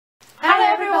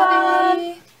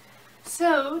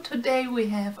today we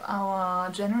have our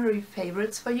January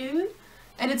favorites for you,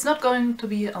 and it's not going to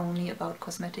be only about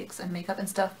cosmetics and makeup and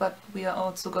stuff, but we are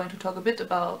also going to talk a bit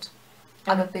about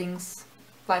other things,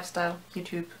 lifestyle,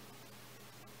 YouTube,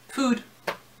 food.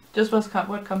 Just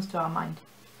what comes to our mind.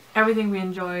 Everything we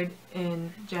enjoyed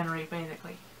in January,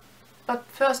 basically. But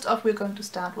first off, we're going to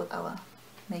start with our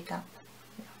makeup.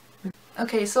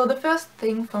 Okay, so the first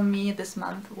thing for me this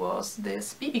month was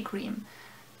this BB cream.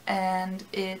 And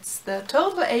it's the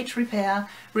Total Age Repair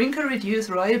Wrinkle Reduce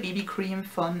Royal BB Cream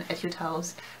von Etude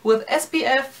House with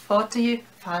SPF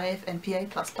 45 and PA+++.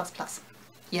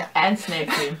 Yeah. And snail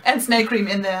cream. And snail cream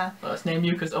in there. Or snail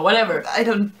mucus or whatever. I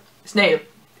don't... Snail.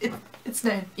 It's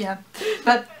snail, yeah.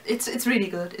 But it's really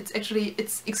good. It's actually,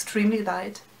 it's extremely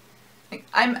light. Like,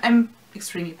 I'm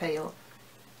extremely pale.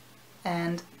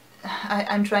 And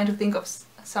I'm trying to think of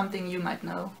something you might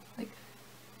know.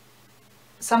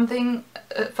 Something,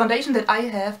 foundation that I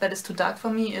have that is too dark for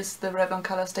me is the Revlon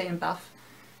Color Stay in Buff.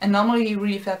 And normally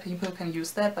really fair people can use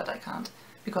that, but I can't,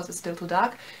 because it's still too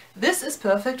dark. This is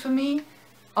perfect for me,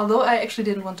 although I actually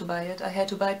didn't want to buy it. I had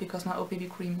to buy it because my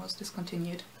OBB cream was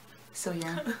discontinued. So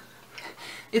yeah,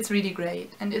 it's really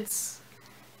great. And it's,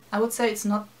 I would say it's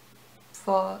not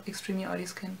for extremely oily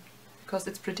skin, because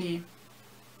it's pretty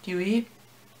dewy.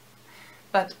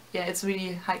 But yeah, it's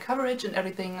really high coverage and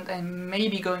everything, and I'm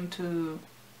maybe going to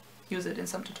use it in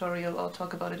some tutorial or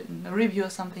talk about it in a review or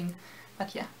something.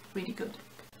 But yeah, really good.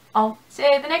 So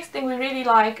the next thing we really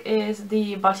like is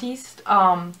the Batiste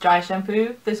Dry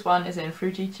Shampoo. This one is in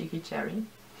Fruity Cheeky Cherry.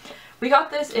 We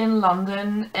got this in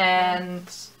London,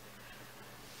 and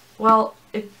well,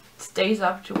 it stays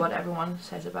up to what everyone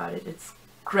says about it. It's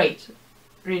great.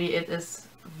 Really, it is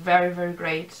very, very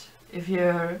great. If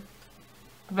you're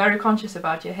very conscious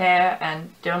about your hair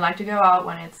and don't like to go out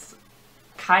when it's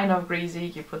kind of greasy,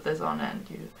 you put this on and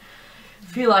you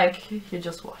feel like you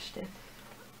just washed it.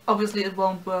 Obviously it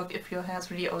won't work if your hair's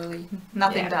really oily.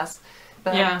 Nothing does.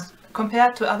 But yeah,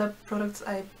 compared to other products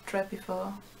I tried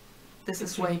before, this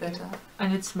is way better.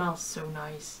 And it smells so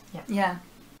nice. Yeah.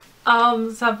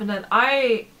 Something that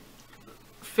I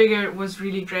figured was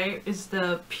really great is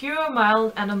the Pure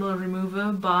Mild Enamel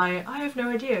Remover by, I have no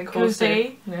idea,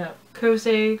 Kose. Yeah.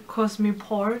 Kose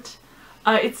Cosmeport.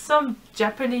 It's some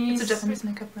Japanese... It's a Japanese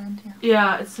makeup brand, yeah.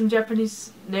 Yeah, it's some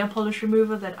Japanese nail polish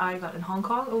remover that I got in Hong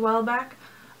Kong a while back.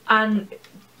 And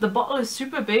the bottle is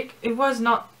super big. It was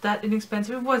not that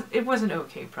inexpensive. It was an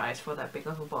okay price for that big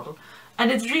of a bottle.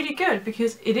 And it's really good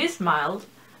because it is mild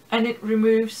and it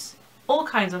removes all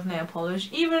kinds of nail polish,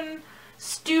 even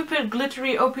stupid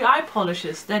glittery OPI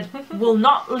polishes that will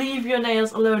not leave your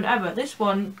nails alone ever. This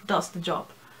one does the job.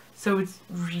 So it's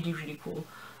really, really cool.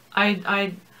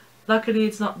 Luckily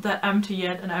it's not that empty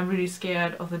yet, and I'm really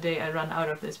scared of the day I run out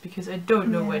of this because I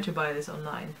don't know where to buy this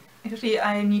online. Actually,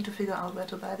 I need to figure out where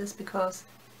to buy this because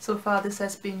so far this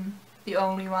has been the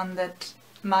only one that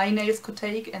my nails could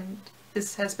take, and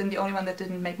this has been the only one that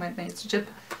didn't make my nails chip.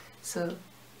 So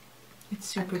it's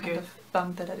super I'm good. kind of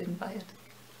bummed that I didn't buy it.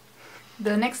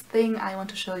 The next thing I want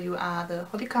to show you are the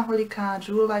Holika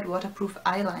Jewellight Waterproof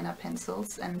Eyeliner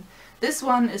Pencils, and this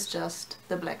one is just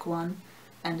the black one,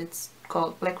 and it's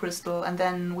called Black Crystal, and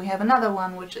then we have another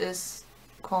one which is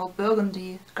called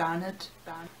Burgundy Garnet,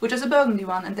 which is a burgundy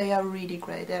one, and they are really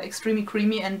great. They're extremely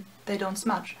creamy and they don't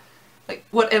smudge. Like,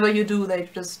 whatever you do, they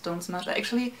just don't smudge.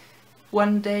 Actually,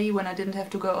 one day when I didn't have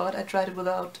to go out, I tried it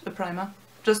without a primer,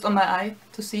 just on my eye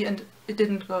to see, and it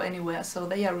didn't go anywhere, so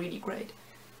they are really great.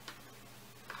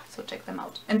 So check them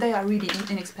out. And they are really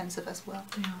inexpensive as well.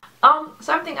 Yeah.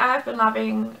 Something I have been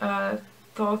loving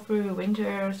through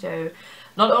winter, so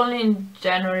not only in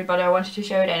January, but I wanted to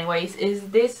show it anyways, is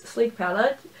this sleek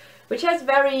palette, which has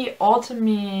very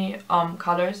autumny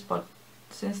colors, but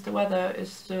since the weather is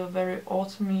still very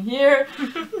autumny here,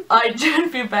 I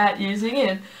don't feel bad using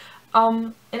it.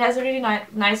 It has a really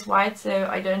nice white, so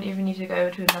I don't even need to go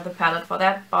to another palette for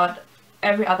that, but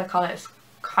every other color is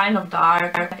kind of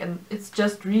dark, and it's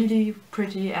just really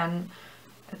pretty, and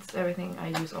it's everything I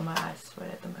use on my eyes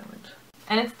right at the moment.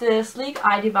 And it's the Sleek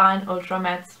Eye Divine Ultra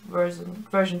Matte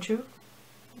version 2,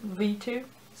 V2,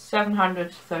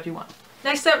 731.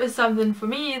 Next up is something for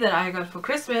me that I got for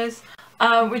Christmas,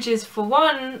 which is, for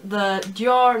one, the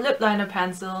Dior Lip Liner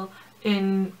Pencil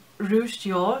in Rouge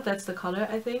Dior. That's the color,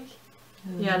 I think.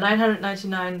 Yeah,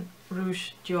 999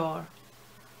 Rouge Dior,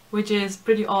 which is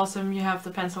pretty awesome. You have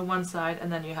the pencil on one side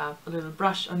and then you have a little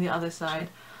brush on the other side.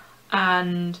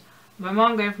 And my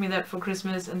mom gave me that for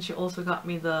Christmas, and she also got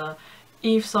me the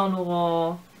Yves Saint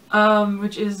Laurent,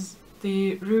 which is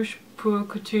the Rouge Pour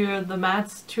Couture, the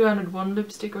Matte's 201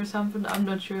 lipstick or something. I'm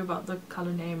not sure about the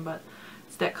color name, but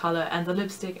It's that color, and the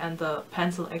lipstick and the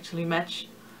pencil actually match.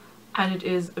 And it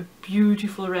is a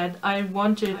beautiful red. I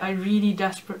really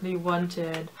desperately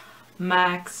wanted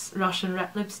MAC's Russian red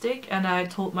lipstick, and I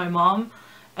told my mom,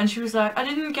 and she was like, I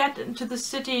didn't get into the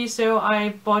city, so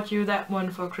I bought you that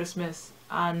one for Christmas.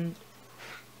 And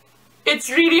it's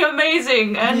really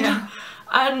amazing, and Yeah.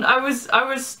 and I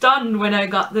was stunned when I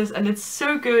got this, and it's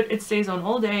so good. It stays on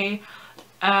all day,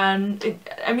 and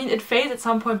I mean it fades at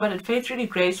some point, but it fades really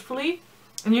gracefully,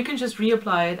 and you can just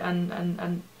reapply it,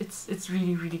 and it's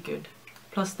really, really good.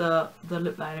 Plus the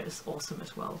lip liner is awesome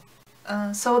as well.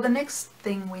 So the next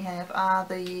thing we have are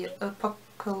the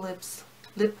Apocalips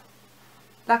lip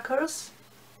lacquers.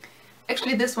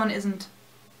 Actually, this one isn't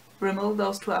Rimmel,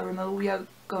 those two are Rimmel. We are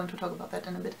going to talk about that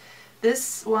in a bit.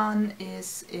 This one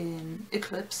is in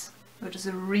Eclipse, which is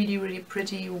a really, really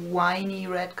pretty winey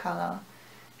red color.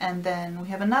 And then we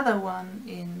have another one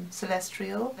in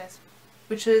Celestial,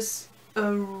 which is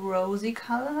a rosy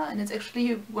color, and it's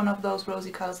actually one of those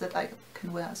rosy colors that I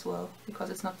can wear as well, because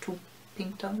it's not too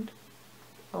pink toned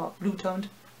or blue toned.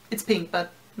 It's pink,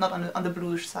 but not on the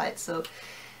bluish side. So,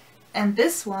 and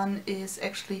this one is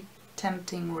actually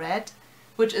Tempting Red,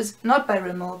 which is not by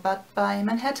Rimmel but by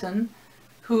Manhatten,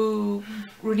 who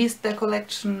released their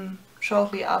collection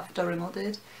shortly after Rimmel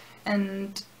did,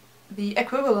 and the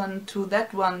equivalent to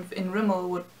that one in Rimmel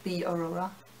would be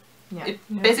Aurora. Yeah. It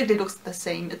basically looks the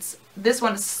same. This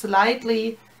one is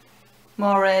slightly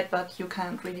more red, but you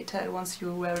can't really tell once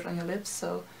you wear it on your lips.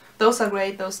 So those are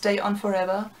great. Those stay on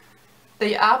forever.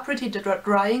 They are pretty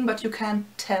drying, but you can't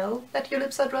tell that your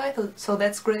lips are dry. So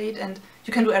that's great, and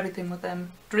you can do everything with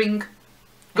them. Drink,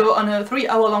 go on a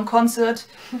 3-hour-long concert,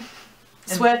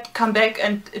 sweat, come back,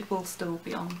 and it will still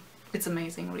be on. It's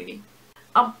amazing, really.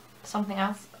 Something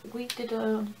else. We did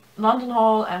a London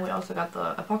haul, and we also got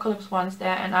the Apocalips ones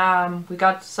there, and we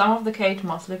got some of the Kate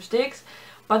Moss lipsticks,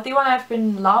 but the one I've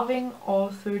been loving all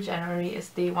through January is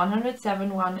the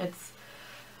 107 one. It's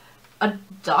a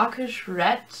darkish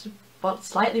red but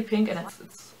slightly pink, and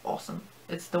it's awesome.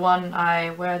 It's the one I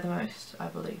wear the most, I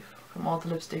believe, from all the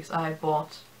lipsticks I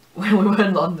bought when we were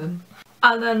in London.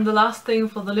 And then the last thing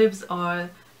for the lips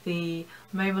are the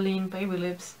Maybeline baby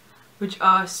lips, which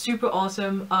are super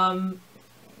awesome.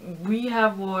 We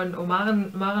have one, or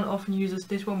Maren often uses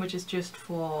this one, which is just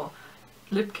for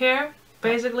lip care,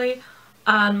 basically.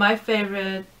 And my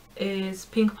favorite is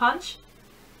Pink Punch,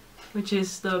 which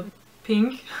is the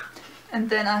pink. And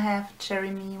then I have Cherry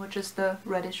Me, which is the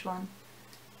reddish one.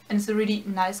 And it's a really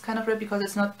nice kind of red because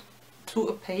it's not too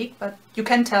opaque, but you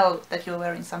can tell that you're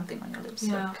wearing something on your lips.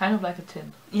 Yeah, so. kind of like a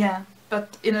tint. Yeah,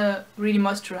 but in a really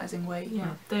moisturizing way.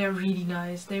 Yeah, they are really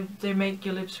nice. They make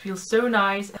your lips feel so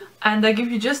nice, and they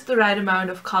give you just the right amount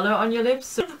of color on your lips.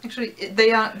 So actually,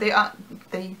 they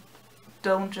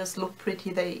don't just look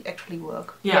pretty, they actually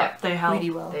work. yeah, they help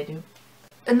really well. They do.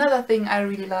 Another thing I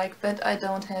really like that I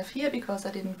don't have here because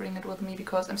I didn't bring it with me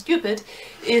because I'm stupid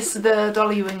is the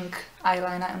Dollywink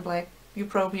eyeliner in black. You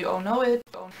probably all know it.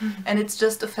 And it's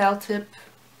just a felt tip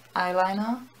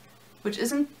eyeliner, which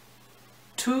isn't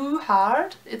too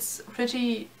hard. It's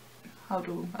pretty, how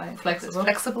do I Flexible.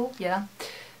 Flexible, yeah.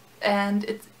 And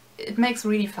it makes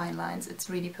really fine lines.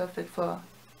 It's really perfect for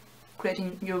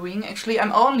creating your wing. Actually,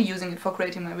 I'm only using it for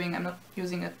creating my wing. I'm not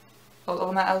using it all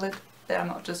over my eyelid. I'm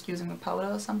not just using a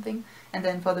powder or something. And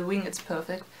then for the wing, it's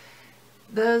perfect.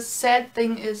 The sad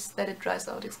thing is that it dries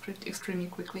out extremely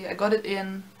quickly. I got it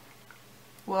in,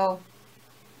 well,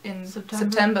 in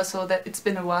September, so that it's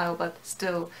been a while, but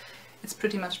still, it's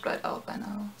pretty much dried out by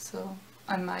now. So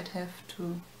I might have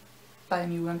to buy a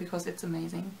new one because it's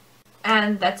amazing.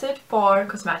 And that's it for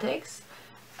cosmetics.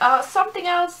 Something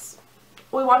else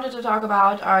we wanted to talk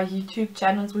about are YouTube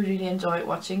channels we really enjoyed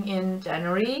watching in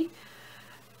January.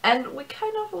 And we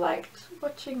kind of liked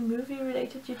watching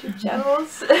movie-related YouTube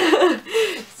channels.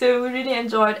 So we really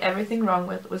enjoyed Everything Wrong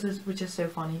With, which is so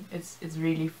funny. It's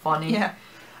really funny. Yeah.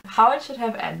 How It Should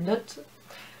Have Ended,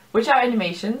 which are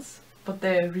animations, but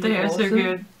they're really awesome. so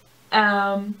good.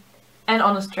 And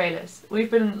Honest Trailers. We've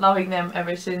been loving them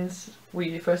ever since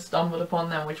we first stumbled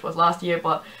upon them, which was last year,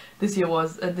 but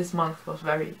this month was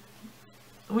very...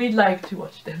 We'd like to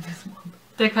watch them this month.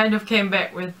 They kind of came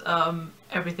back with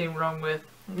Everything Wrong With.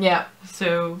 Yeah.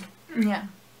 So yeah,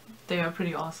 they are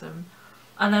pretty awesome.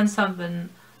 And then something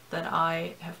that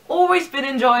I have always been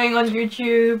enjoying on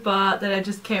YouTube, but that I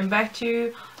just came back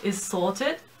to, is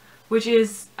Sorted, which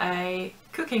is a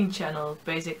cooking channel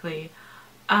basically.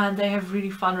 And they have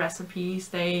really fun recipes.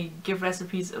 They give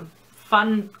recipes a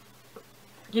fun,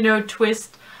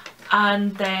 twist,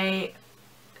 and they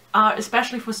are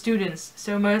especially for students.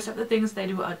 So most of the things they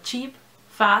do are cheap,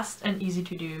 fast, and easy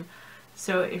to do.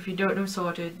 So if you don't know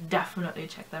Sorted, definitely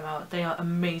check them out. They are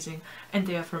amazing, and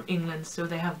they are from England, so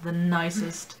they have the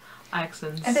nicest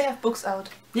accents. And they have books out.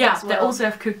 Yeah, as well. they also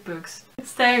have cookbooks.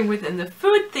 Staying within the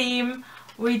food theme,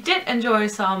 we did enjoy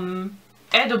some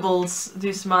edibles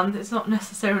this month. It's not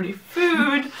necessarily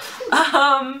food,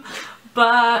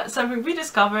 but something we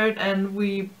discovered, and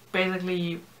we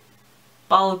basically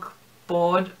bulk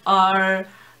bought are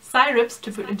syrups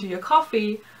to put into your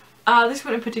coffee. This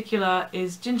one in particular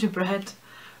is gingerbread,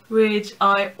 which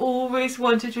I always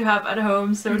wanted to have at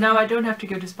home, so now I don't have to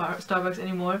go to Starbucks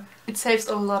anymore. It saves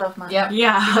a lot of money. Yeah.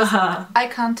 Because I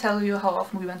can't tell you how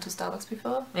often we went to Starbucks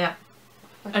before. Yeah.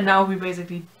 But And now we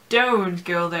basically don't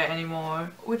go there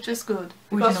anymore. which is good.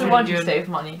 Which Because is we really want to good. save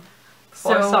money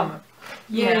for So, summer.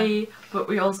 Yay! But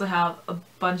we also have a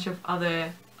bunch of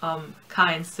other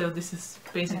kinds, so this is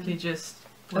basically just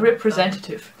A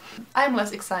representative. I'm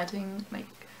less exciting. Like,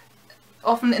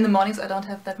 often in the mornings I don't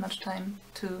have that much time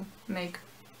to make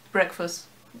breakfast,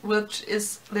 which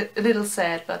is a little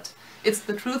sad, but it's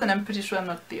the truth, and I'm pretty sure I'm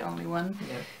not the only one.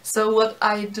 Yeah. So what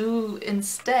I do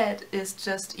instead is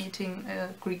just eating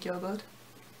Greek yogurt.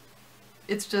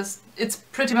 It's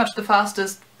pretty much the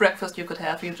fastest breakfast you could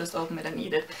have. You just open it and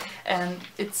eat it, and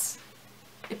it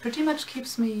pretty much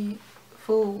keeps me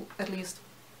full, at least.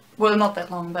 Well, not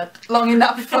that long, but long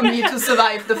enough for me to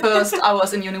survive the first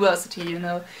hours in university, you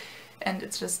know. And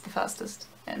it's just the fastest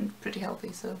and pretty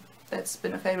healthy, so that's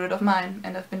been a favorite of mine,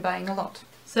 and I've been buying a lot.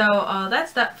 So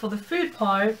that's that for the food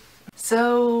part.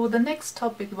 So the next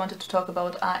topic we wanted to talk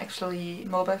about are actually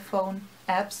mobile phone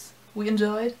apps we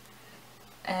enjoyed.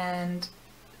 And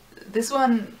this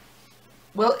one,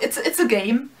 well, it's a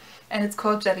game, and it's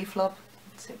called Jellyflop.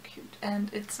 It's so cute. And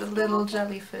it's a little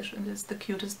jellyfish, and it's the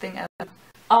cutest thing ever.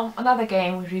 Another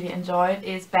game we really enjoyed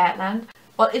is Badland.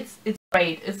 Well, it's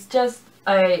great. It's just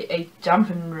a jump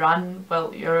and run.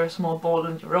 Well, you're a small ball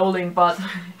and you're rolling, but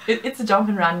it's a jump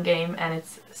and run game, and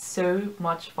it's so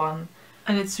much fun.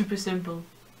 And it's super simple.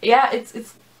 Yeah, it's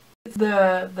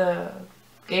the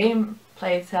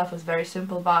gameplay itself is very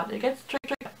simple, but it gets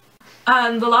tricky.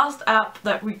 And the last app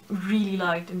that we really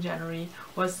liked in January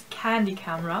was Candy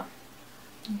Camera.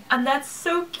 And that's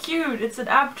so cute. It's an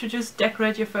app to just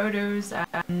decorate your photos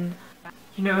and,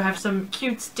 you know, have some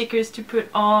cute stickers to put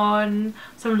on,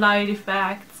 some light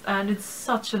effects, and it's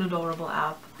such an adorable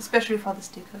app. Especially for the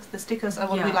stickers. The stickers are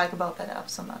what we Yeah. like about that app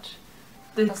so much.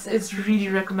 It's really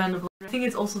recommendable. I think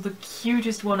it's also the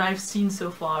cutest one I've seen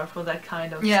so far for that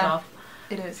kind of Yeah. stuff.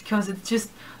 It is. Because it's just,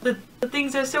 the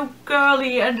things are so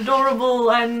girly and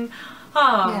adorable and,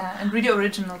 Yeah, and really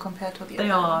original compared to the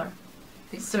they other are.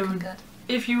 things So you can get.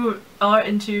 If you are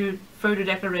into photo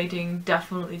decorating,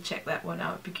 definitely check that one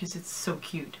out because it's so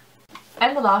cute.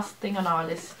 And the last thing on our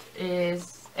list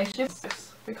is actually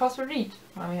books, because we read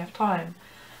when we have time.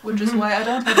 Which is why I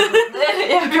don't have it.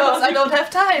 Yeah, Because I don't have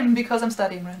time, because I'm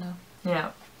studying right now.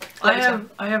 Yeah.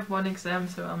 I have one exam,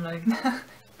 so I'm like,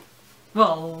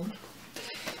 well,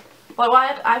 But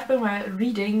what I've been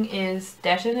reading is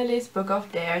Dash and Lily's Book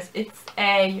of Dares. It's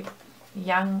a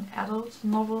young adult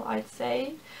novel, I'd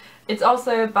say. It's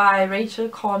also by Rachel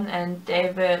Cohn and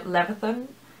David Levithan.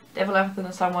 David Levithan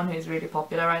is someone who is really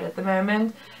popular right at the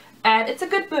moment. And it's a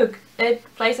good book. It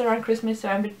plays around Christmas, so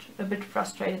I'm a bit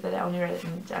frustrated that I only read it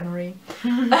in January.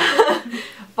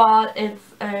 But it's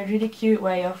a really cute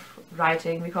way of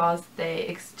writing because they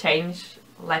exchange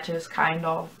letters, kind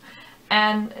of.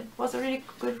 And it was a really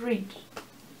good read.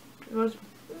 It was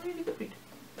a really good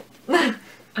read.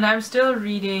 and I'm still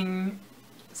reading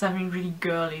something really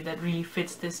girly that really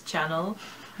fits this channel.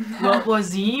 What Was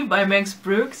Z by Max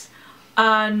Brooks.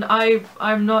 And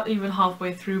I'm not even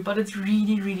halfway through, but it's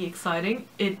really exciting.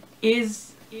 It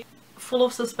is full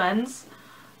of suspense,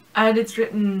 and it's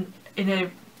written in a,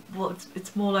 well,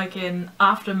 it's more like an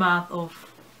aftermath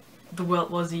of the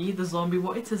World War Z, the zombie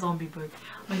war. It's a zombie book.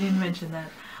 I didn't mention that.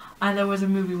 And there was a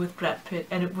movie with Brad Pitt,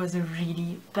 and it was a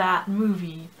really bad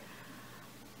movie.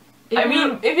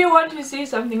 If you want to see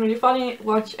something really funny,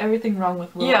 watch Everything Wrong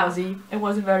with World War Z. It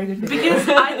was a very good video. Because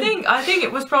I think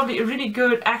it was probably a really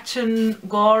good action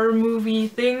gore movie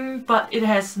thing, but it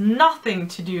has nothing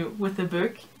to do with the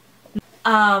book.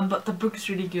 But the book is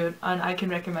really good, and I can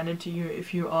recommend it to you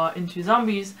if you are into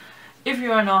zombies. If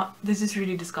you are not, this is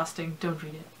really disgusting. Don't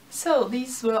read it. So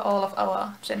these were all of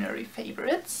our January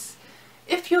favorites.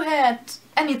 If you had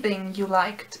anything you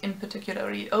liked in particular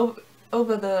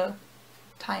over the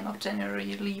time of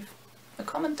January, leave a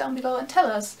comment down below and tell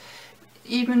us.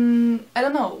 Even, I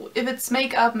don't know, if it's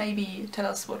makeup, maybe tell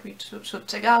us what we should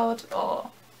check out, or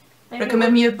Maybe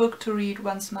recommend me a book to read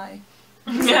once my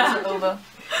exams Yeah. are over,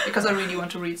 because I really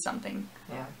want to read something.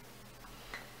 Yeah.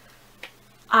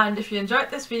 And if you enjoyed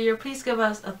this video, please give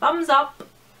us a thumbs up.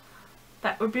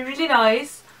 That would be really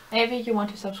nice. Maybe you want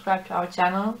to subscribe to our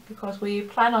channel, because we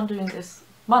plan on doing this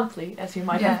monthly, as you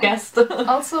might Yeah. have guessed.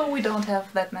 Also, we don't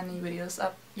have that many videos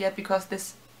up yet because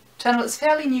this channel is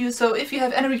fairly new, so if you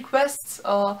have any requests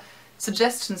or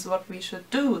suggestions what we should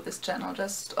do with this channel,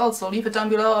 just also leave it down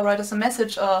below or write us a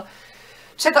message or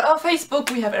check out our Facebook,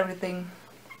 we have everything.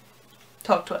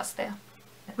 Talk to us there.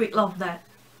 We'd love that.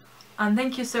 And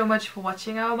thank you so much for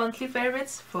watching our monthly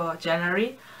favorites for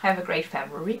January. Have a great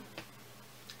February.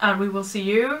 And we will see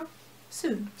you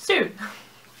Soon. soon.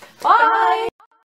 Bye!